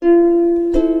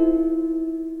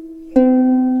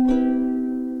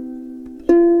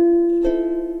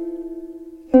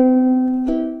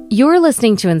You're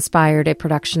listening to Inspired, a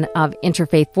production of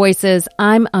Interfaith Voices.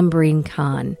 I'm Umbreen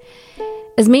Khan.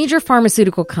 As major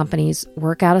pharmaceutical companies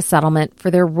work out a settlement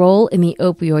for their role in the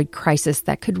opioid crisis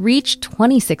that could reach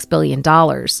 $26 billion,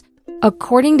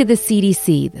 according to the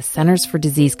CDC, the Centers for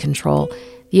Disease Control,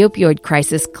 the opioid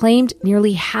crisis claimed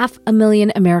nearly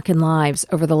 500,000 American lives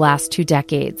over the last 2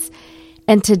 decades.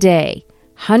 And today,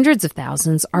 hundreds of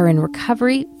thousands are in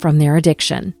recovery from their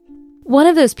addiction. One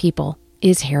of those people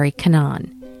is Harry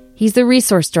Kennan. He's the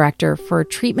resource director for a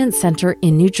treatment center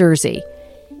in New Jersey.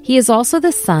 He is also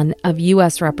the son of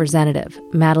U.S. Representative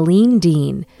Madeleine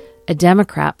Dean, a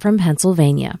Democrat from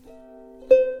Pennsylvania.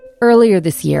 Earlier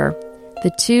this year, the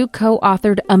two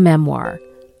co-authored a memoir,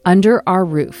 Under Our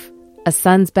Roof, A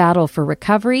Son's Battle for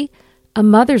Recovery, A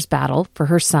Mother's Battle for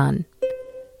Her Son.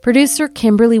 Producer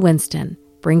Kimberly Winston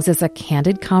brings us a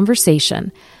candid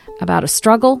conversation about a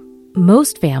struggle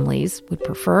most families would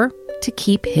prefer to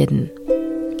keep hidden.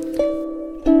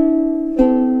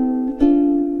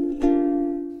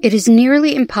 It is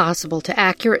nearly impossible to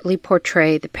accurately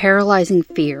portray the paralyzing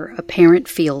fear a parent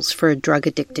feels for a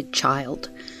drug-addicted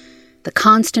child. The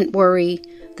constant worry,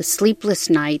 the sleepless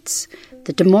nights,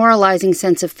 the demoralizing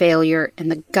sense of failure,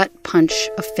 and the gut punch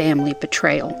of family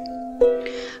betrayal.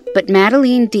 But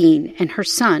Madeleine Dean and her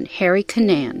son, Harry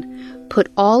Kennan, put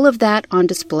all of that on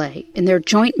display in their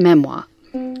joint memoir,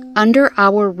 Under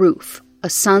Our Roof, A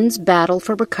Son's Battle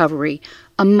for Recovery,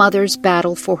 A Mother's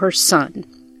Battle for Her Son.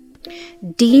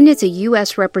 Dean is a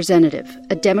U.S. representative,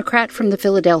 a Democrat from the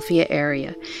Philadelphia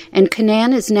area, and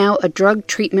Kennan is now a drug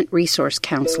treatment resource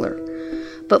counselor.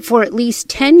 But for at least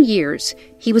 10 years,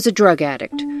 he was a drug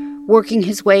addict, working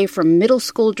his way from middle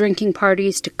school drinking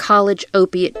parties to college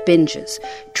opiate binges,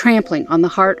 trampling on the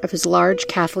heart of his large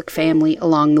Catholic family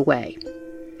along the way.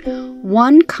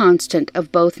 One constant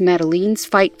of both Madeleine's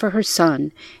fight for her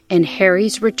son and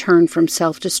Harry's return from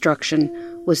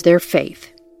self-destruction was their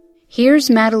faith. Here's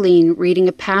Madeleine reading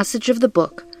a passage of the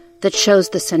book that shows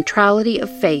the centrality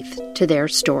of faith to their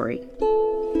story.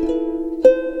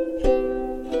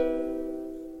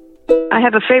 I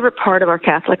have a favorite part of our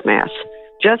Catholic Mass.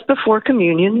 Just before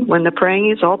communion, when the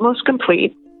praying is almost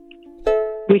complete,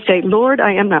 we say, Lord,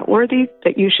 I am not worthy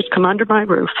that you should come under my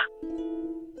roof.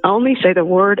 Only say the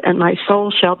word and my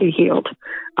soul shall be healed.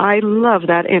 I love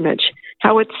that image,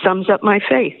 how it sums up my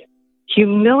faith.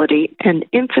 Humility and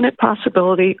infinite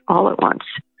possibility all at once.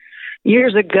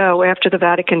 Years ago, after the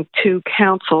Vatican II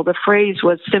Council, the phrase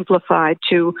was simplified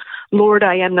to, Lord,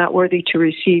 I am not worthy to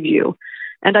receive you.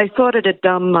 And I thought it a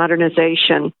dumb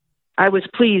modernization. I was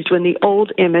pleased when the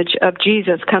old image of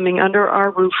Jesus coming under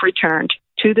our roof returned.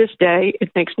 To this day,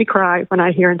 it makes me cry when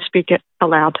I hear and speak it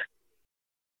aloud.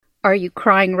 Are you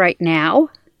crying right now?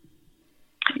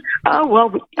 Oh,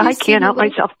 well, I can't help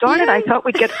myself. Darn it, I thought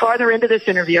we'd get farther into this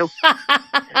interview.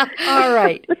 All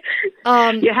right.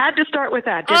 You had to start with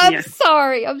that, didn't you?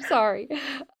 I'm sorry.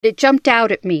 It jumped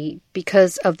out at me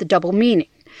because of the double meaning.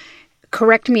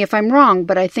 Correct me if I'm wrong,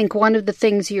 but I think one of the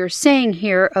things you're saying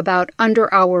here about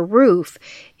Under Our Roof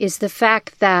is the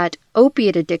fact that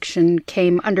opiate addiction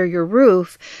came under your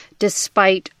roof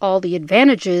despite all the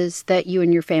advantages that you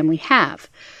and your family have.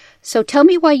 So tell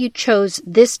me why you chose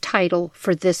this title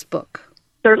for this book.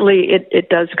 Certainly, it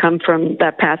does come from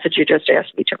that passage you just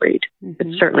asked me to read. Mm-hmm.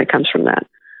 It certainly comes from that.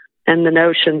 And the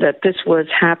notion that this was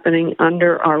happening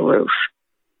under our roof.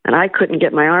 And I couldn't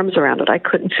get my arms around it. I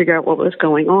couldn't figure out what was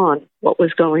going on, what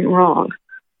was going wrong.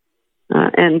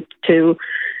 And to,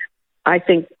 I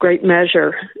think, great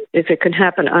measure, if it can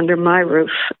happen under my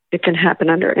roof, it can happen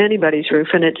under anybody's roof,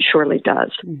 and it surely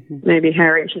does. Mm-hmm. Maybe,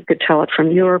 Harry, you could tell it from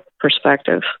your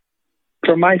perspective.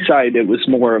 From my side, it was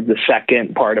more of the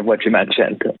second part of what you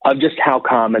mentioned, of just how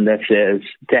common this is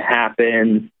to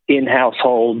happen in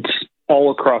households all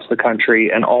across the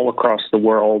country and all across the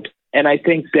world. And I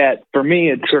think that for me,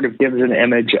 it sort of gives an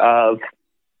image of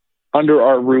under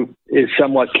our roof is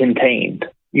somewhat contained,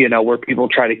 where people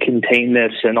try to contain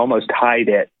this and almost hide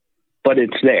it, but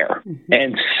it's there. Mm-hmm.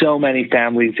 And so many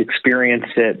families experience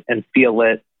it and feel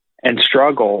it and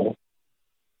struggle,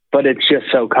 but it's just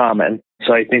so common.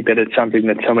 So I think that it's something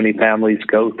that so many families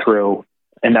go through.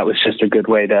 And that was just a good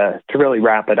way to really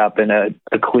wrap it up in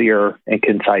a clear and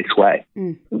concise way.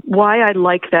 Why I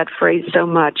like that phrase so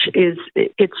much is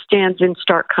it stands in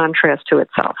stark contrast to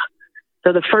itself.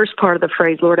 So the first part of the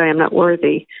phrase, Lord, I am not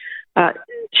worthy,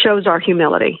 shows our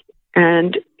humility.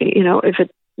 And, if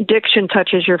addiction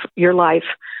touches your life,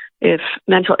 if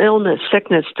mental illness,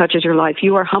 sickness touches your life,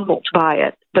 you are humbled by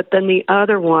it. But then the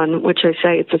other one, which I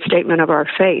say it's a statement of our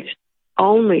faith,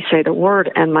 only say the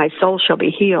word and my soul shall be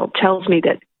healed, tells me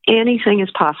that anything is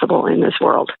possible in this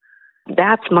world.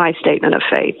 That's my statement of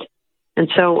faith. And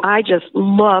so I just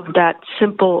love that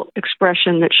simple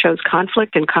expression that shows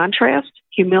conflict and contrast,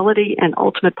 humility and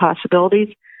ultimate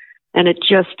possibilities. And it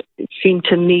just seemed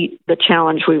to meet the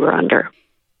challenge we were under.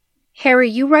 Harry,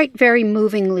 you write very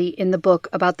movingly in the book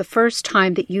about the first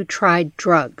time that you tried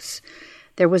drugs.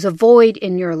 There was a void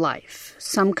in your life,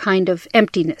 some kind of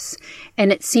emptiness,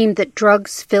 and it seemed that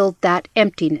drugs filled that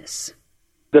emptiness.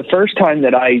 The first time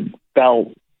that I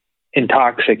felt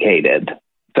intoxicated,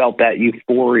 felt that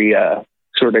euphoria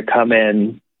sort of come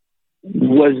in,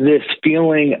 was this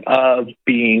feeling of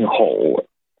being whole.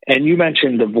 And you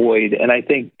mentioned the void, and I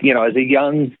think, as a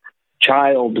young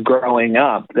child growing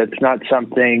up, that's not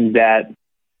something that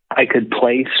I could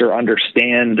place or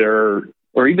understand or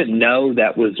even know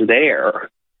that was there.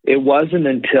 It wasn't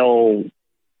until,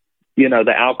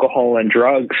 the alcohol and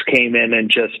drugs came in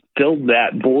and just filled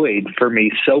that void for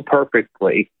me so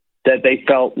perfectly that they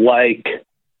felt like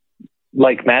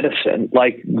medicine,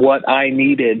 like what I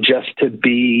needed just to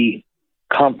be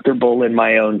comfortable in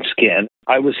my own skin.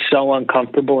 I was so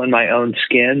uncomfortable in my own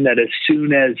skin that as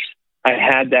soon as I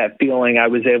had that feeling, I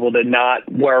was able to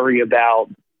not worry about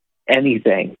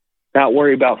anything, not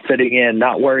worry about fitting in,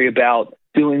 not worry about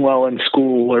doing well in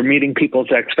school or meeting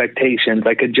people's expectations.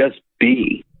 I could just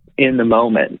be in the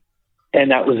moment.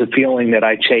 And that was a feeling that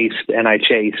I chased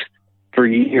for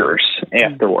years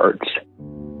afterwards.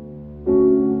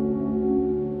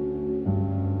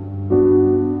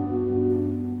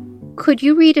 Could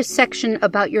you read a section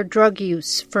about your drug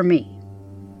use for me?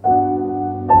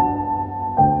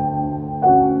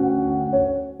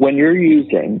 When you're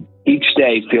using, each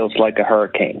day feels like a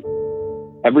hurricane.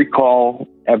 Every call,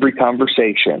 every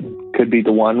conversation could be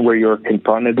the one where you're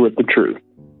confronted with the truth.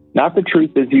 Not the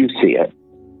truth as you see it,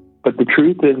 but the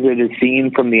truth as it is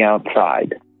seen from the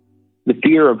outside. The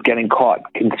fear of getting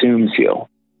caught consumes you.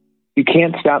 You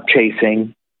can't stop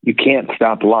chasing, you can't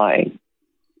stop lying,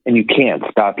 and you can't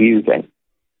stop using.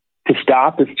 To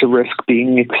stop is to risk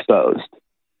being exposed,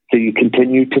 so you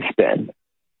continue to spin.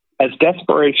 As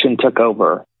desperation took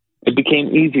over, it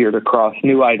became easier to cross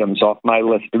new items off my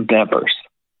list of nevers.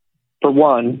 For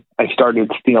one, I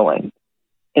started stealing.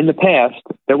 In the past,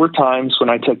 there were times when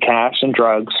I took cash and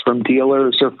drugs from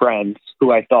dealers or friends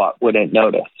who I thought wouldn't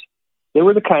notice. They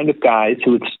were the kind of guys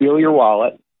who would steal your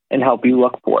wallet and help you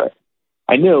look for it.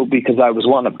 I knew because I was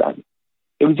one of them.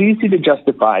 It was easy to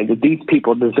justify that these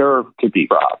people deserved to be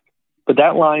robbed, but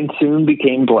that line soon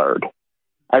became blurred.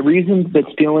 I reasoned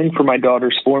that stealing for my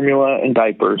daughter's formula and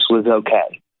diapers was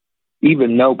okay,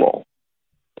 even noble,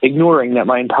 ignoring that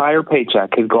my entire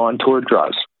paycheck had gone toward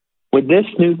drugs. With this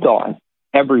new thought,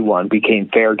 everyone became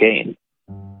fair game.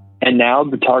 And now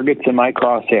the targets in my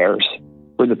crosshairs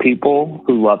were the people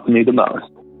who loved me the most.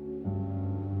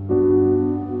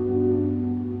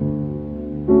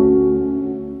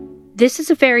 This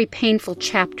is a very painful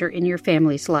chapter in your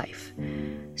family's life.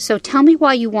 So tell me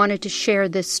why you wanted to share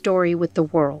this story with the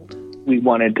world. We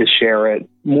wanted to share it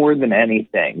more than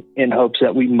anything in hopes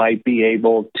that we might be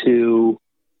able to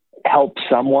help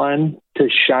someone to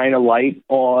shine a light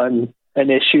on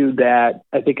an issue that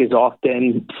I think is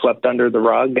often swept under the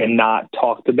rug and not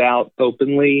talked about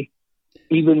openly,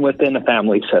 even within a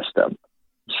family system.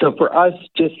 So for us,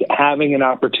 just having an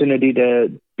opportunity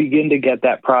to begin to get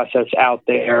that process out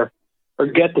there or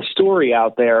get the story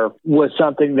out there was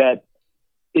something that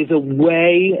is a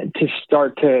way to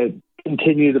start to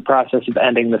continue the process of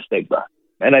ending the stigma.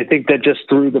 And I think that just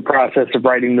through the process of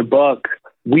writing the book,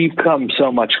 we've come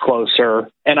so much closer.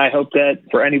 And I hope that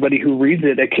for anybody who reads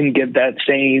it, it can give that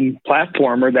same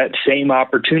platform or that same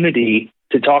opportunity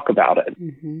to talk about it.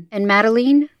 Mm-hmm. And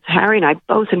Madeline? Harry and I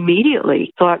both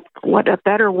immediately thought, what a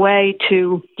better way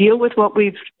to deal with what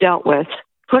we've dealt with,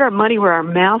 put our money where our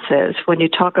mouth is when you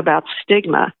talk about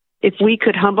stigma. If we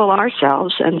could humble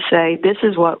ourselves and say, this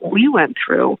is what we went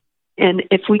through, and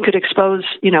if we could expose,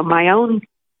 my own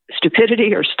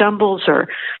stupidity or stumbles or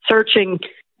searching,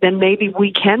 then maybe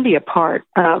we can be a part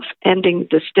of ending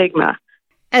the stigma.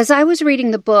 As I was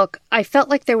reading the book, I felt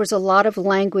like there was a lot of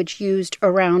language used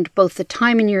around both the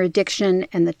time in your addiction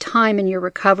and the time in your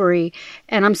recovery,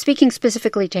 and I'm speaking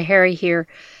specifically to Harry here,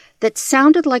 that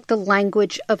sounded like the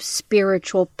language of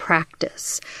spiritual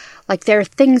practice. Like there are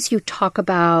things you talk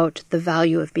about, the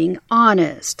value of being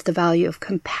honest, the value of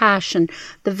compassion,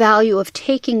 the value of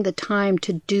taking the time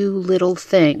to do little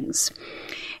things.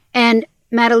 And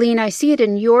Madeline, I see it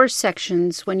in your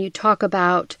sections when you talk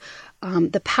about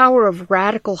the power of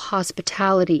radical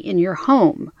hospitality in your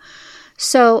home.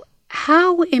 So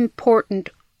how important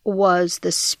was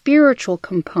the spiritual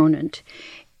component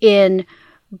in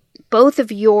both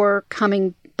of you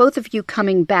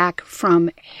coming back from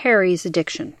Harry's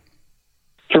addiction?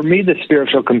 For me, the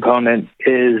spiritual component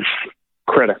is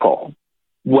critical.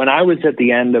 When I was at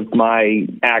the end of my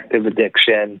active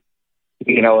addiction,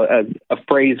 a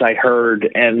phrase I heard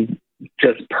and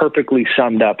just perfectly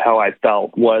summed up how I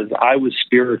felt was I was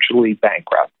spiritually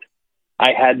bankrupt.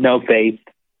 I had no faith.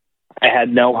 I had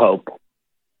no hope.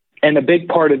 And a big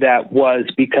part of that was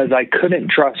because I couldn't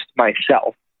trust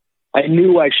myself. I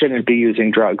knew I shouldn't be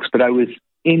using drugs, but I was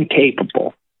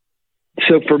incapable.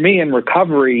 So for me in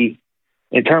recovery,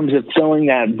 in terms of filling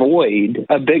that void,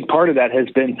 a big part of that has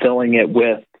been filling it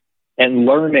with and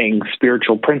learning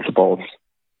spiritual principles.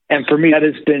 And for me, that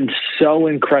has been so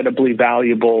incredibly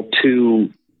valuable to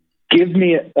give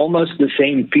me almost the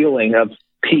same feeling of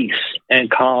peace and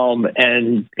calm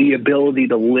and the ability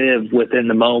to live within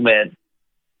the moment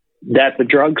that the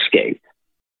drugs gave.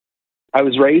 I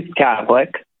was raised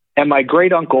Catholic, and my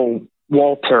great uncle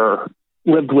Walter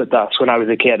lived with us when I was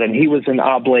a kid, and he was an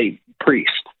oblate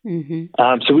priest.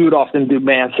 Mm-hmm. So we would often do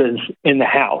masses in the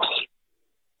house.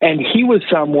 And he was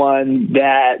someone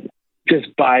that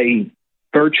just by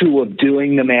virtue of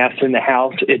doing the mass in the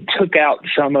house, it took out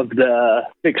some of the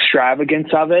extravagance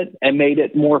of it and made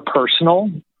it more personal.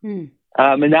 Mm.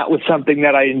 And that was something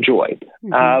that I enjoyed.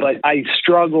 Mm-hmm. But I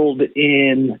struggled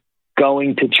in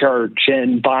going to church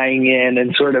and buying in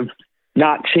and sort of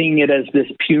not seeing it as this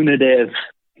punitive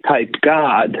type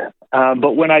God.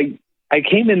 But when I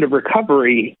came into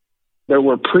recovery, there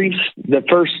were priests. The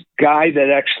first guy that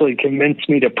actually convinced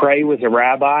me to pray was a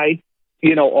rabbi.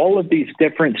 All of these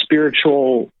different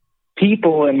spiritual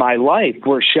people in my life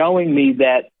were showing me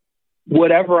that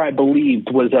whatever I believed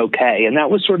was okay. And that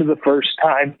was sort of the first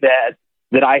time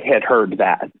that I had heard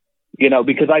that,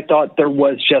 because I thought there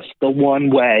was just the one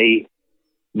way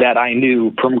that I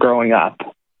knew from growing up.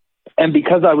 And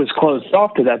because I was closed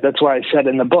off to that, that's why I said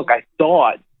in the book, I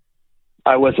thought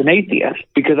I was an atheist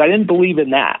because I didn't believe in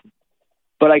that.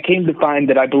 But I came to find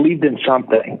that I believed in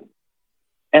something.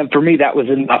 And for me, that was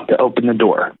enough to open the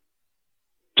door.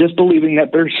 Just believing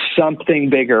that there's something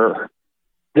bigger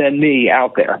than me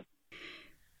out there.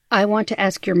 I want to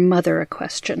ask your mother a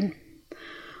question.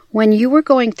 When you were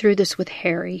going through this with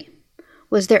Harry,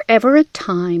 was there ever a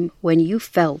time when you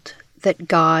felt that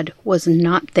God was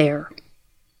not there?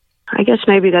 I guess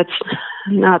maybe that's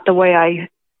not the way I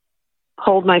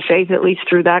hold my faith, at least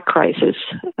through that crisis.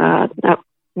 That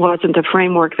wasn't the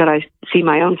framework that I see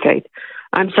my own faith.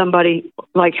 I'm somebody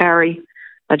like Harry,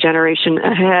 a generation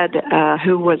ahead,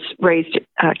 who was raised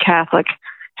Catholic,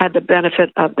 had the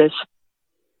benefit of this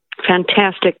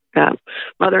fantastic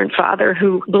mother and father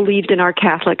who believed in our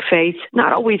Catholic faith,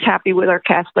 not always happy with our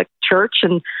Catholic Church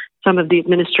and some of the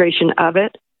administration of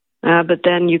it. But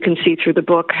then you can see through the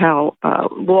book how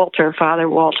Father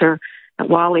Walter,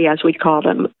 Wally as we called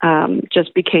him,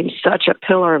 just became such a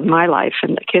pillar of my life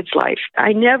and the kids' life.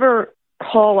 I never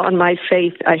call on my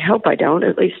faith, I hope I don't,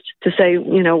 at least to say,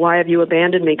 why have you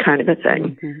abandoned me kind of a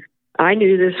thing. Mm-hmm. I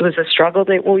knew this was a struggle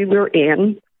that we were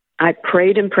in. I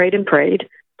prayed and prayed and prayed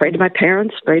to my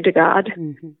parents, prayed to God,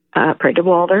 mm-hmm. Prayed to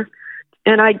Walter.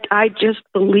 And I just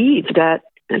believed that,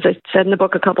 as I said in the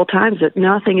book a couple times, that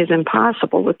nothing is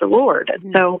impossible with the Lord.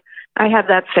 And so I have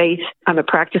that faith. I'm a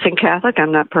practicing Catholic.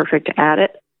 I'm not perfect at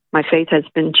it. My faith has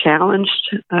been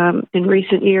challenged in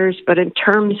recent years. But in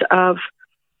terms of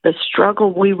the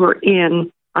struggle we were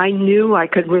in, I knew I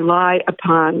could rely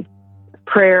upon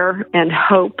prayer and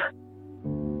hope.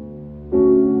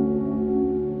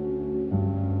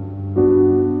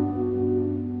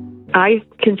 I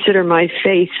consider my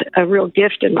faith a real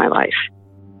gift in my life.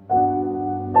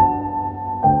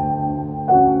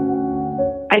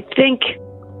 I think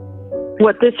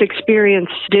what this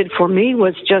experience did for me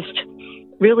was just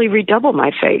really redouble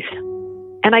my faith.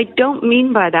 And I don't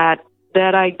mean by that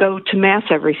I go to Mass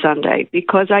every Sunday,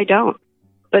 because I don't.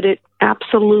 But it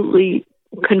absolutely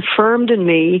confirmed in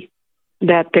me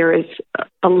that there is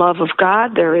a love of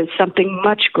God. There is something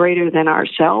much greater than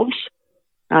ourselves.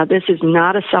 This is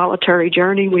not a solitary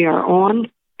journey we are on.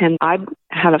 And I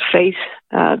have a faith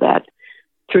that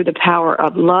through the power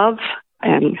of love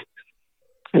and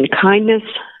kindness,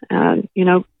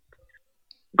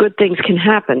 good things can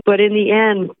happen. But in the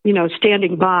end,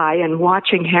 standing by and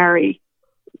watching Harry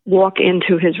walk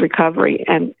into his recovery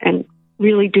and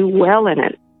really do well in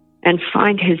it and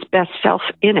find his best self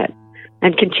in it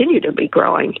and continue to be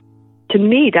growing. To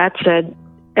me, that said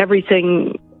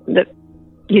everything that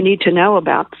you need to know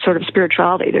about sort of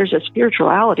spirituality. There's a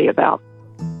spirituality about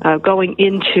going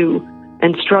into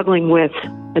and struggling with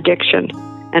addiction,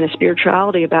 and a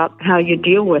spirituality about how you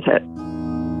deal with it.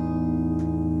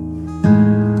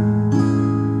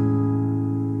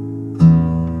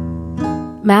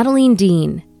 Madeline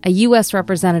Dean a U.S.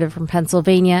 representative from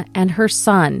Pennsylvania, and her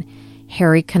son,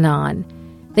 Harry Cannon.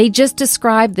 They just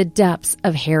described the depths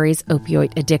of Harry's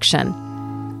opioid addiction.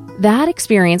 That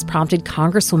experience prompted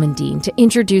Congresswoman Dean to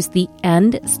introduce the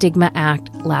End Stigma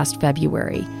Act last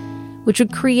February, which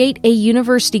would create a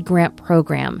university grant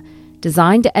program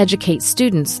designed to educate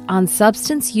students on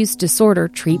substance use disorder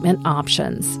treatment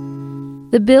options.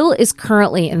 The bill is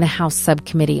currently in the House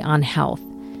Subcommittee on Health.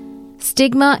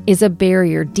 Stigma is a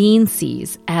barrier Dean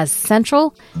sees as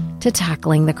central to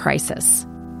tackling the crisis.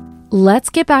 Let's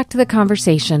get back to the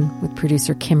conversation with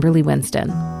producer Kimberly Winston.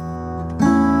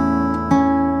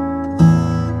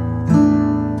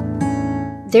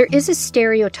 There is a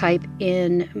stereotype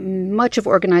in much of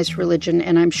organized religion,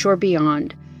 and I'm sure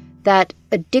beyond, that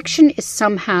addiction is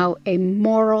somehow a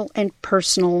moral and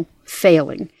personal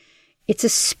failing. It's a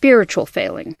spiritual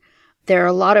failing. There are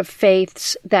a lot of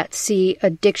faiths that see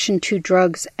addiction to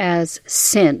drugs as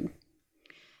sin.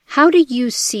 How do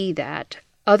you see that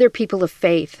other people of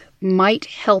faith might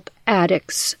help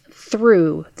addicts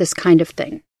through this kind of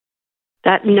thing?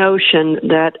 That notion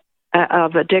that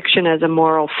of addiction as a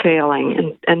moral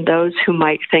failing, and those who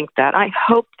might think that, I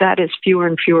hope that is fewer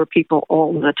and fewer people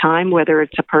all the time, whether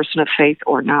it's a person of faith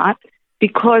or not,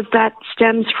 because that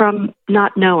stems from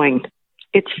not knowing.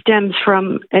 It stems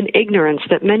from an ignorance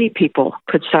that many people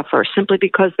could suffer simply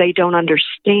because they don't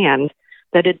understand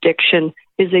that addiction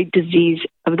is a disease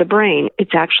of the brain.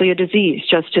 It's actually a disease,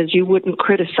 just as you wouldn't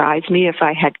criticize me if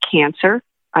I had cancer.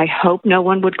 I hope no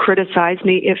one would criticize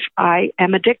me if I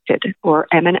am addicted or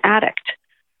am an addict.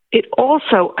 It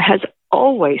also has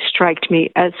always struck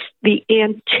me as the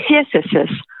antithesis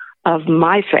of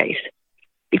my faith,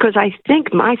 because I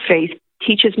think my faith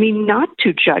teaches me not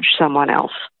to judge someone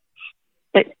else.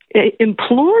 It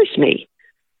implores me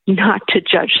not to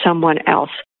judge someone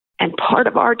else. And part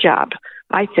of our job,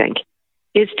 I think,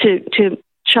 is to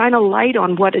shine a light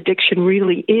on what addiction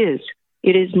really is.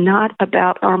 It is not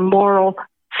about our moral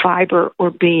fiber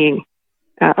or being,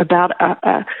 about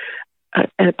a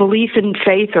belief in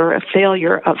faith or a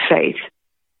failure of faith.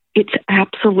 It's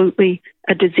absolutely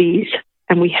a disease,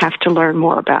 and we have to learn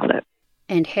more about it.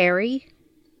 And Harry?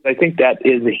 I think that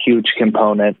is a huge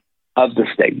component of the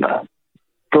stigma.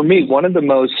 For me, one of the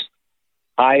most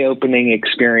eye-opening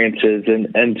experiences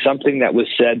and something that was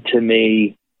said to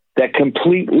me that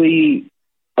completely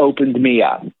opened me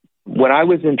up. When I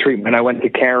was in treatment, I went to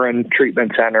Caron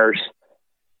Treatment Centers,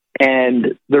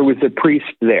 and there was a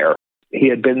priest there. He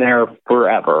had been there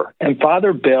forever. And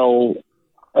Father Bill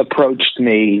approached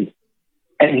me,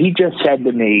 and he just said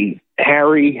to me,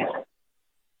 "Harry,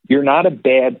 you're not a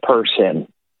bad person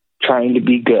trying to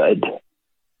be good.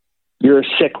 You're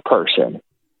a sick person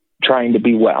trying to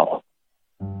be well."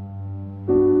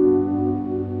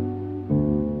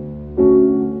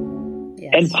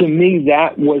 Yes. And to me,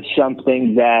 that was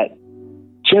something that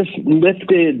just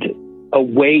lifted a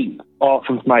weight off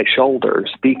of my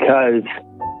shoulders, because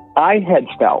I had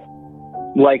felt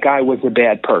like I was a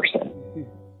bad person.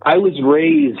 I was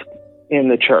raised in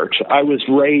the church. I was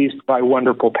raised by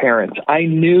wonderful parents. I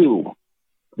knew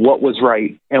what was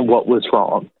right and what was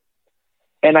wrong.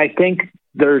 And I think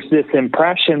there's this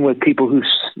impression with people who,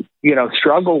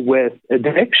 struggle with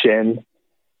addiction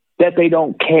that they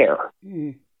don't care.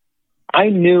 I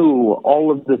knew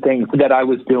all of the things that I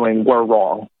was doing were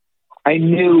wrong. I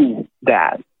knew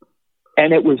that.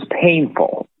 And it was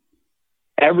painful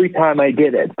every time I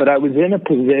did it. But I was in a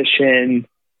position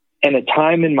and a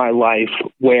time in my life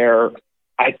where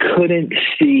I couldn't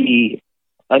see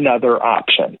another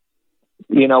option.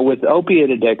 With opiate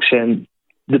addiction,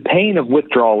 the pain of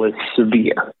withdrawal is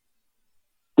severe.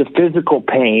 The physical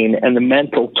pain and the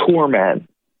mental torment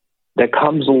that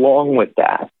comes along with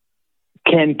that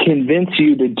can convince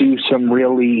you to do some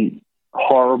really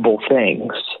horrible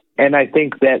things. And I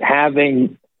think that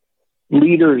having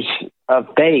leaders of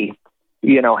faith,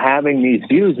 having these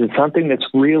views is something that's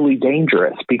really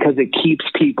dangerous, because it keeps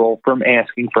people from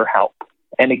asking for help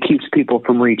and it keeps people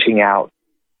from reaching out.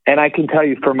 And I can tell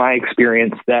you from my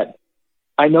experience that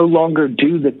I no longer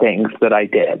do the things that I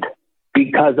did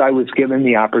because I was given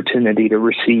the opportunity to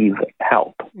receive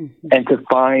help and to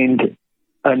find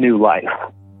a new life.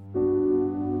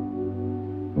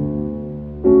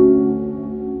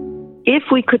 If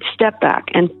we could step back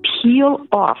and peel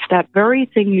off that very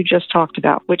thing you just talked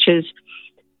about, which is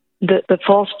the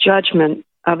false judgment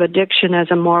of addiction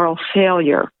as a moral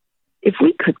failure, if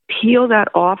we could peel that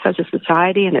off as a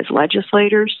society and as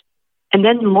legislators, and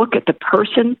then look at the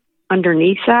person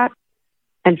underneath that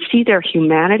and see their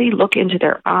humanity, look into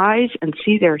their eyes and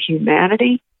see their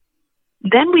humanity,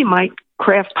 then we might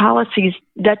craft policies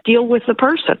that deal with the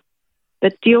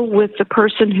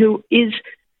person who is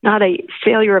not a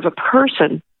failure of a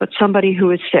person, but somebody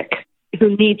who is sick,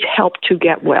 who needs help to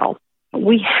get well.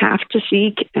 We have to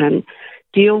seek and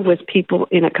deal with people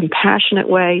in a compassionate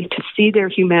way, to see their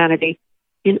humanity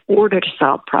in order to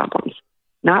solve problems,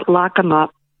 not lock them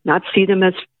up, not see them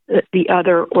as the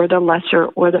other or the lesser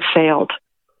or the failed.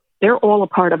 They're all a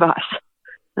part of us.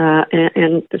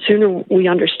 And the sooner we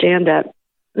understand that,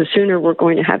 the sooner we're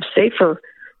going to have safer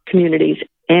communities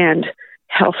and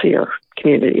healthier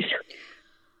communities.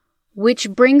 Which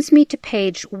brings me to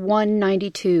page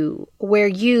 192, where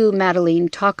you, Madeleine,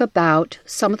 talk about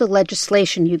some of the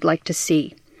legislation you'd like to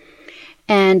see.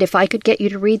 And if I could get you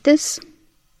to read this?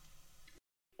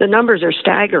 The numbers are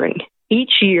staggering.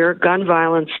 Each year, gun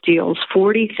violence steals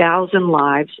 40,000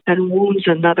 lives and wounds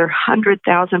another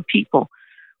 100,000 people,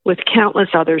 with countless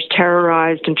others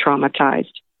terrorized and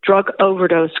traumatized. Drug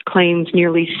overdose claims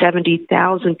nearly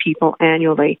 70,000 people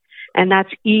annually, and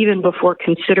that's even before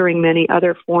considering many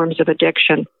other forms of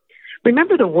addiction.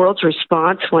 Remember the world's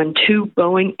response when 2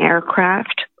 Boeing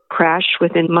aircraft crashed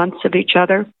within months of each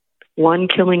other, one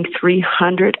killing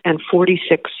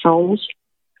 346 souls?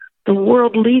 The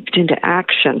world leaped into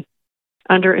action.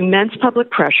 Under immense public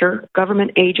pressure,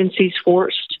 government agencies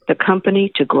forced the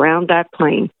company to ground that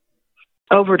plane.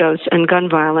 Overdose and gun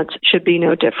violence should be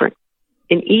no different.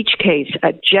 In each case,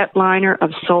 a jetliner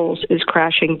of souls is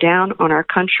crashing down on our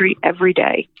country every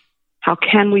day. How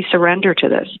can we surrender to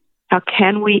this? How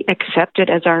can we accept it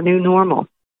as our new normal?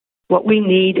 What we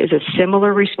need is a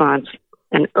similar response,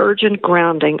 an urgent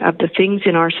grounding of the things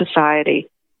in our society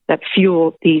that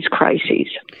fuel these crises.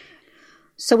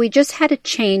 So we just had a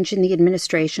change in the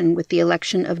administration with the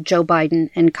election of Joe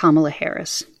Biden and Kamala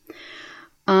Harris.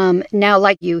 Now,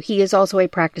 like you, he is also a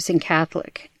practicing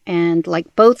Catholic. And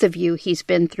like both of you, he's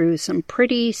been through some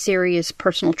pretty serious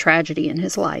personal tragedy in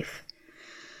his life.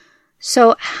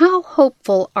 So how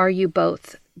hopeful are you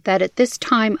both that at this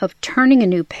time of turning a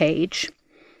new page,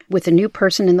 with a new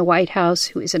person in the White House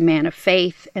who is a man of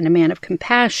faith and a man of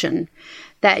compassion,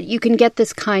 that you can get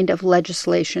this kind of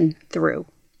legislation through?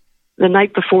 The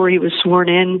night before he was sworn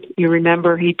in, you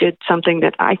remember he did something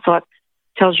that I thought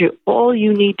tells you all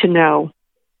you need to know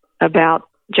about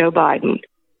Joe Biden.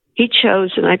 He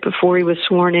chose the night before he was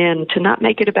sworn in to not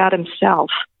make it about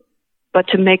himself, but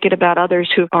to make it about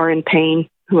others who are in pain,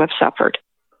 who have suffered.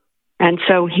 And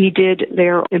so he did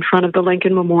there in front of the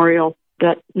Lincoln Memorial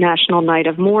that national night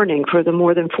of mourning for the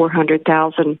more than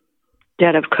 400,000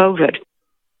 dead of COVID.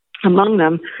 Among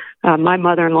them, my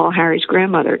mother-in-law, Harry's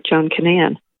grandmother, Joan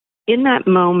Kinnan. In that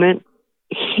moment,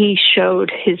 he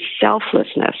showed his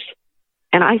selflessness.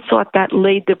 And I thought that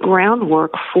laid the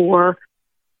groundwork for,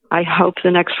 I hope,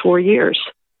 the next 4 years.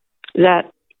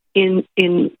 That in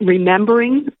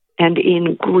remembering and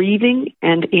in grieving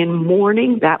and in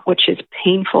mourning that which is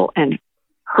painful and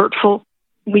hurtful,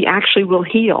 we actually will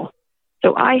heal.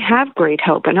 So I have great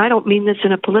hope, and I don't mean this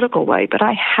in a political way, but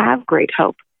I have great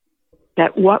hope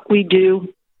that what we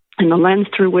do and the lens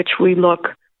through which we look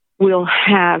will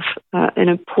have an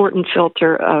important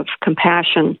filter of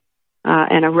compassion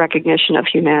and a recognition of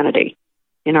humanity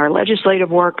in our legislative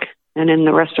work and in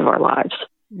the rest of our lives.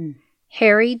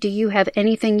 Harry, do you have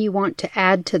anything you want to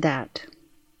add to that?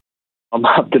 I'm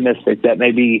optimistic that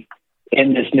maybe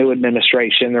in this new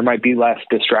administration, there might be less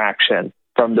distraction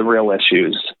from the real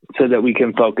issues so that we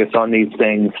can focus on these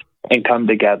things and come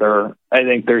together. I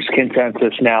think there's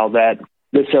consensus now that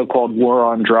the so-called war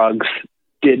on drugs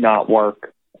did not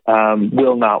work,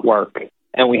 will not work,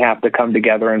 and we have to come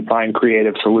together and find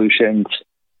creative solutions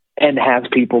and have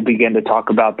people begin to talk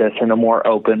about this in a more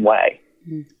open way.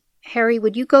 Harry,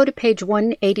 would you go to page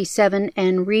 187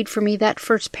 and read for me that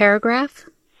first paragraph?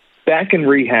 Back in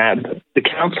rehab, the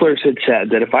counselors had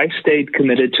said that if I stayed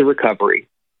committed to recovery,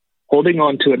 holding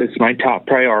on to it as my top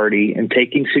priority and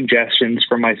taking suggestions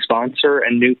from my sponsor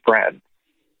and new friends,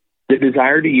 the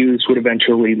desire to use would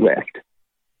eventually lift.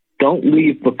 Don't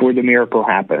leave before the miracle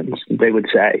happens, they would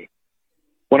say.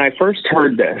 When I first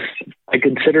heard this, I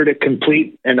considered it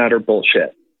complete and utter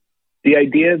bullshit. The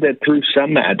idea that through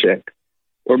some magic,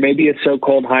 or maybe a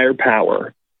so-called higher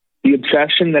power, the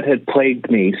obsession that had plagued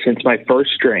me since my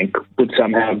first drink would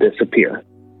somehow disappear.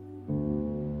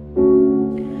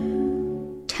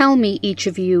 Tell me, each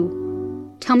of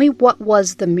you, tell me what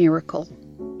was the miracle?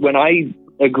 When I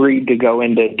agreed to go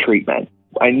into treatment,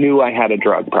 I knew I had a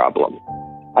drug problem.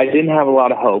 I didn't have a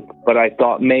lot of hope, but I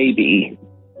thought maybe,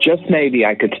 just maybe,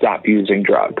 I could stop using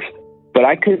drugs. But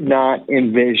I could not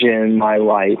envision my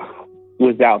life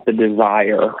without the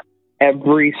desire.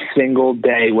 Every single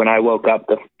day when I woke up,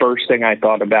 the first thing I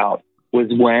thought about was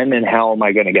when and how am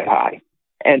I going to get high?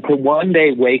 And to one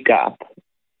day wake up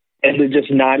And to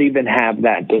just not even have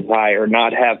that desire,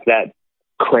 not have that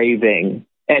craving,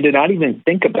 and to not even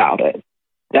think about it,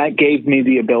 that gave me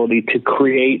the ability to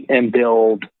create and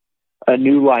build a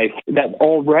new life that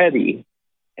already,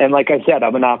 and like I said,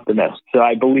 I'm an optimist, so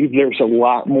I believe there's a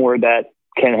lot more that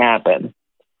can happen.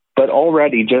 But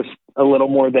already, just a little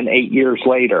more than 8 years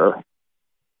later,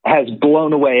 has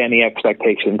blown away any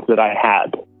expectations that I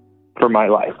had for my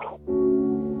life.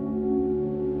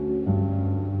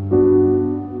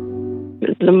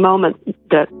 The moment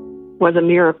that was a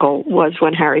miracle was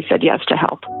when Harry said yes to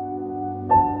help.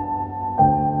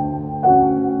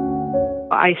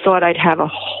 I thought I'd have a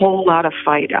whole lot of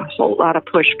fight, a whole lot of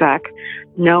pushback.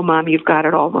 No, Mom, you've got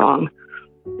it all wrong.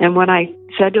 And when I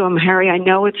said to him, Harry, I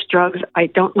know it's drugs. I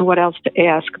don't know what else to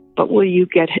ask, but will you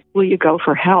go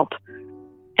for help?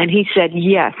 And he said,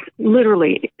 yes.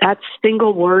 Literally, that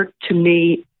single word to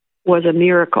me was a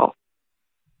miracle.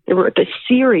 There were a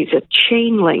series, a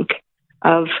chain link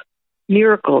of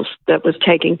miracles that was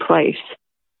taking place,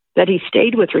 that he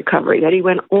stayed with recovery, that he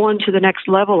went on to the next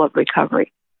level of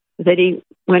recovery, that he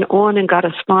went on and got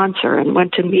a sponsor and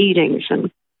went to meetings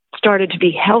and started to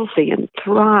be healthy and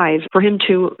thrive. For him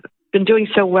to been doing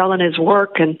so well in his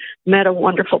work and met a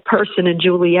wonderful person in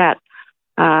Juliet,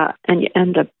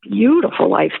 and the beautiful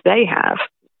life they have,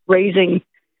 raising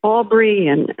Aubrey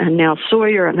and now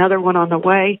Sawyer, another one on the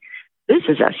way. This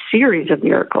is a series of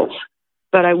miracles.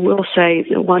 But I will say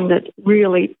the one that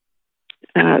really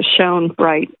shone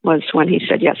bright was when he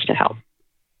said yes to help.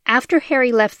 After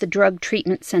Harry left the drug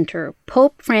treatment center,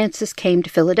 Pope Francis came to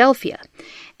Philadelphia.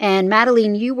 And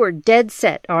Madeline, you were dead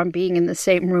set on being in the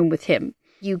same room with him.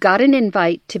 You got an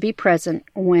invite to be present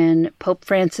when Pope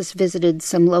Francis visited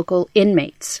some local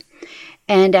inmates.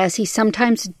 And as he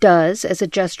sometimes does as a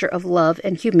gesture of love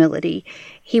and humility,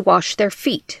 he washed their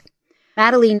feet.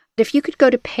 Madeline, if you could go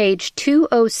to page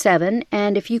 207,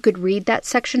 and if you could read that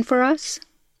section for us.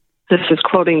 This is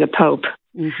quoting the Pope.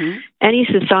 Mm-hmm. Any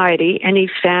society, any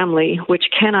family which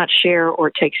cannot share or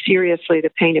take seriously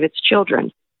the pain of its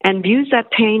children and views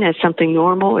that pain as something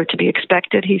normal or to be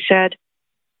expected, he said,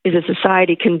 is a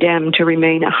society condemned to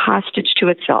remain a hostage to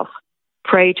itself,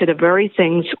 prey to the very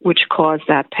things which cause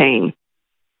that pain.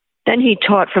 Then he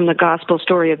taught from the gospel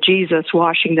story of Jesus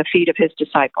washing the feet of his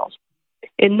disciples.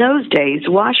 In those days,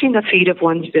 washing the feet of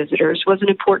one's visitors was an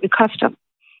important custom.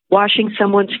 Washing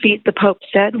someone's feet, the Pope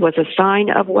said, was a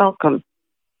sign of welcome.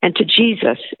 And to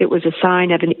Jesus, it was a sign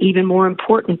of an even more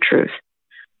important truth,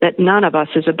 that none of us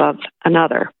is above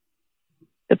another.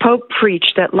 The Pope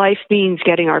preached that life means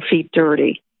getting our feet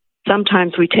dirty.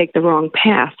 Sometimes we take the wrong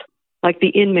path, like the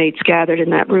inmates gathered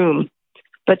in that room.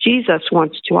 But Jesus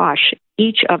wants to wash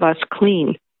each of us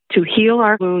clean, to heal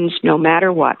our wounds no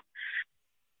matter what,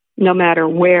 no matter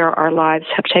where our lives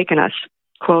have taken us.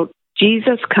 Quote,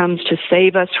 Jesus comes to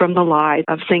save us from the lie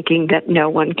of thinking that no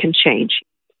one can change.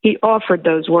 He offered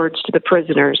those words to the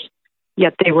prisoners,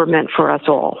 yet they were meant for us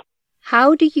all.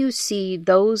 How do you see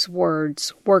those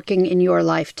words working in your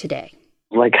life today?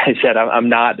 Like I said, I'm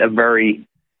not a very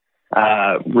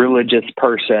religious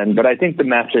person, but I think the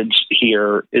message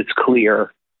here is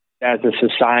clear. As a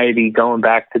society, going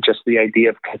back to just the idea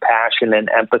of compassion and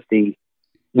empathy,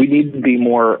 we need to be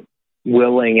more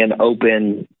willing and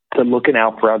open to looking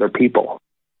out for other people.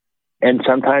 And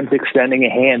sometimes extending a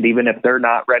hand, even if they're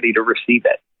not ready to receive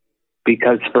it.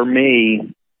 Because for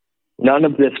me, none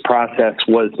of this process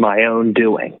was my own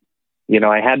doing.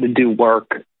 I had to do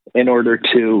work in order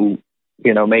to,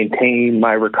 maintain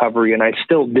my recovery, and I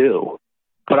still do.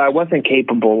 But I wasn't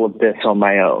capable of this on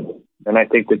my own. And I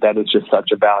think that is just such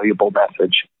a valuable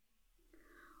message.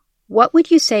 What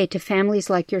would you say to families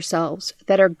like yourselves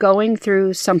that are going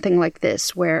through something like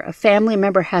this, where a family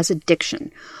member has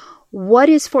addiction? What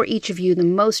is for each of you the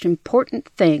most important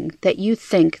thing that you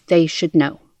think they should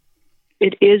know?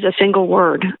 It is a single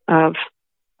word of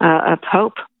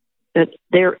hope, that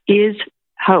there is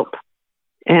hope.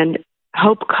 And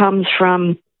hope comes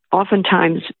from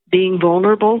oftentimes being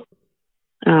vulnerable.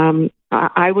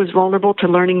 I was vulnerable to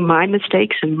learning my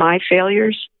mistakes and my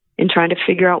failures in trying to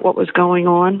figure out what was going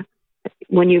on.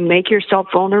 When you make yourself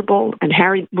vulnerable, and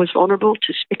Harry was vulnerable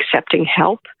to accepting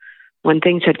help when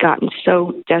things had gotten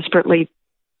so desperately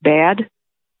bad,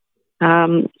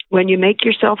 when you make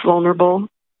yourself vulnerable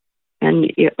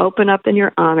and you open up and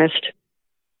you're honest,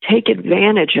 take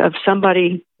advantage of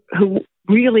somebody who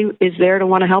really is there to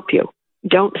want to help you.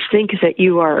 Don't think that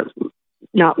you are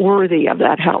not worthy of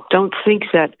that help. Don't think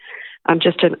that I'm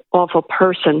just an awful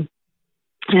person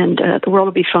and the world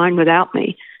will be fine without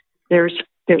me. There's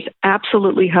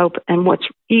absolutely hope. And what's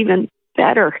even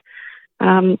better,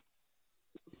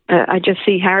 I just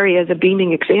see Harry as a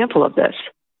beaming example of this.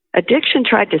 Addiction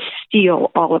tried to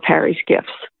steal all of Harry's gifts.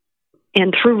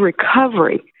 And through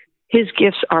recovery, his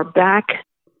gifts are back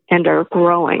and are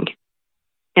growing.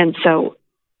 And so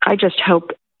I just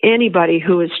hope anybody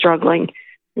who is struggling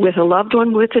with a loved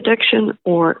one with addiction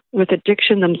or with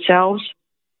addiction themselves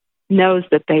knows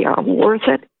that they are worth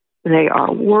it, they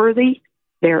are worthy,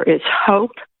 there is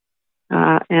hope,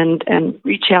 and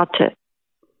reach out to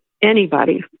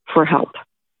anybody for help.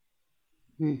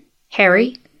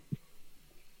 Harry?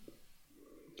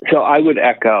 So I would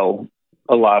echo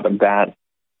a lot of that.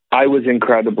 I was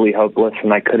incredibly hopeless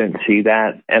and I couldn't see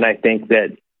that. And I think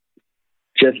that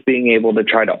just being able to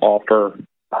try to offer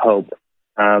hope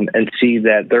and see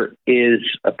that there is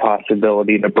a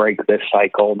possibility to break this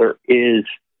cycle, there is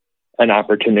an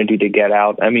opportunity to get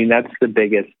out. I mean, that's the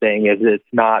biggest thing, is it's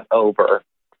not over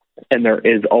and there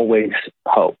is always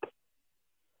hope.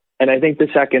 And I think the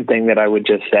second thing that I would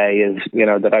just say is,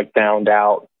 that I found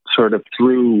out sort of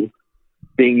through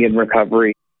being in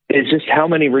recovery is just how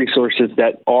many resources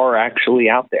that are actually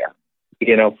out there,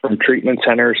 from treatment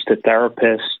centers to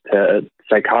therapists to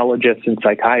psychologists and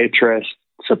psychiatrists,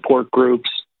 support groups.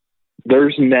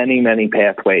 There's many, many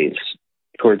pathways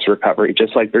towards recovery,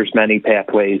 just like there's many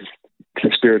pathways to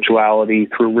spirituality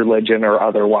through religion or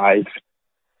otherwise.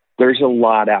 There's a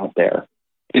lot out there.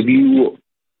 If you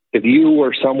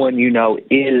or someone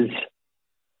is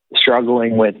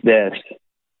struggling with this,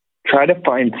 try to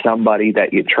find somebody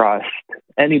that you trust,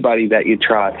 anybody that you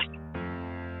trust,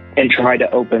 and try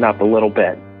to open up a little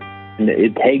bit. And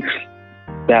it takes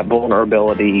that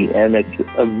vulnerability, and it's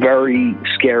a very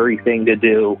scary thing to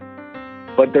do,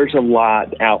 but there's a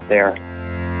lot out there.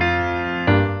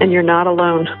 And you're not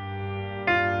alone.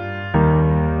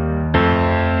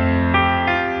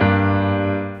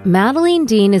 Madeline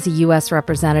Dean is a U.S.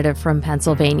 representative from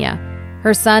Pennsylvania.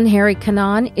 Her son, Harry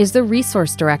Cannon, is the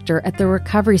resource director at the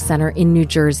Recovery Center in New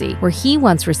Jersey, where he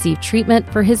once received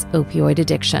treatment for his opioid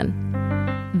addiction.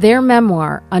 Their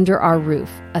memoir, Under Our Roof,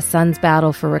 A Son's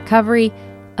Battle for Recovery,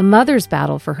 A Mother's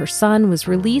Battle for Her Son, was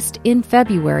released in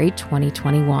February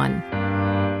 2021.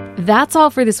 That's all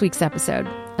for this week's episode.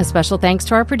 A special thanks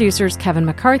to our producers, Kevin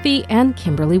McCarthy and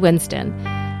Kimberly Winston.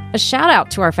 A shout out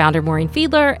to our founder, Maureen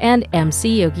Fiedler, and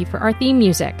MC Yogi for our theme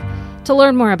music. To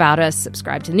learn more about us,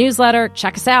 subscribe to the newsletter,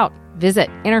 check us out, visit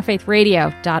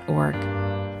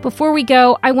interfaithradio.org. Before we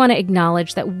go, I want to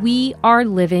acknowledge that we are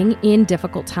living in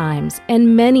difficult times,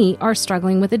 and many are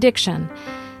struggling with addiction.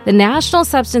 The National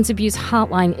Substance Abuse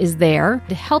Hotline is there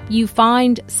to help you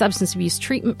find substance abuse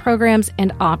treatment programs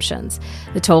and options.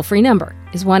 The toll-free number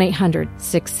is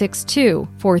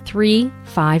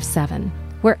 1-800-662-4357.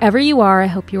 Wherever you are, I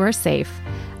hope you are safe.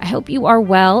 I hope you are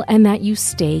well and that you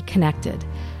stay connected.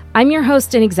 I'm your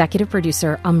host and executive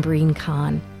producer, Umbreen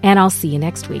Khan, and I'll see you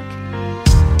next week.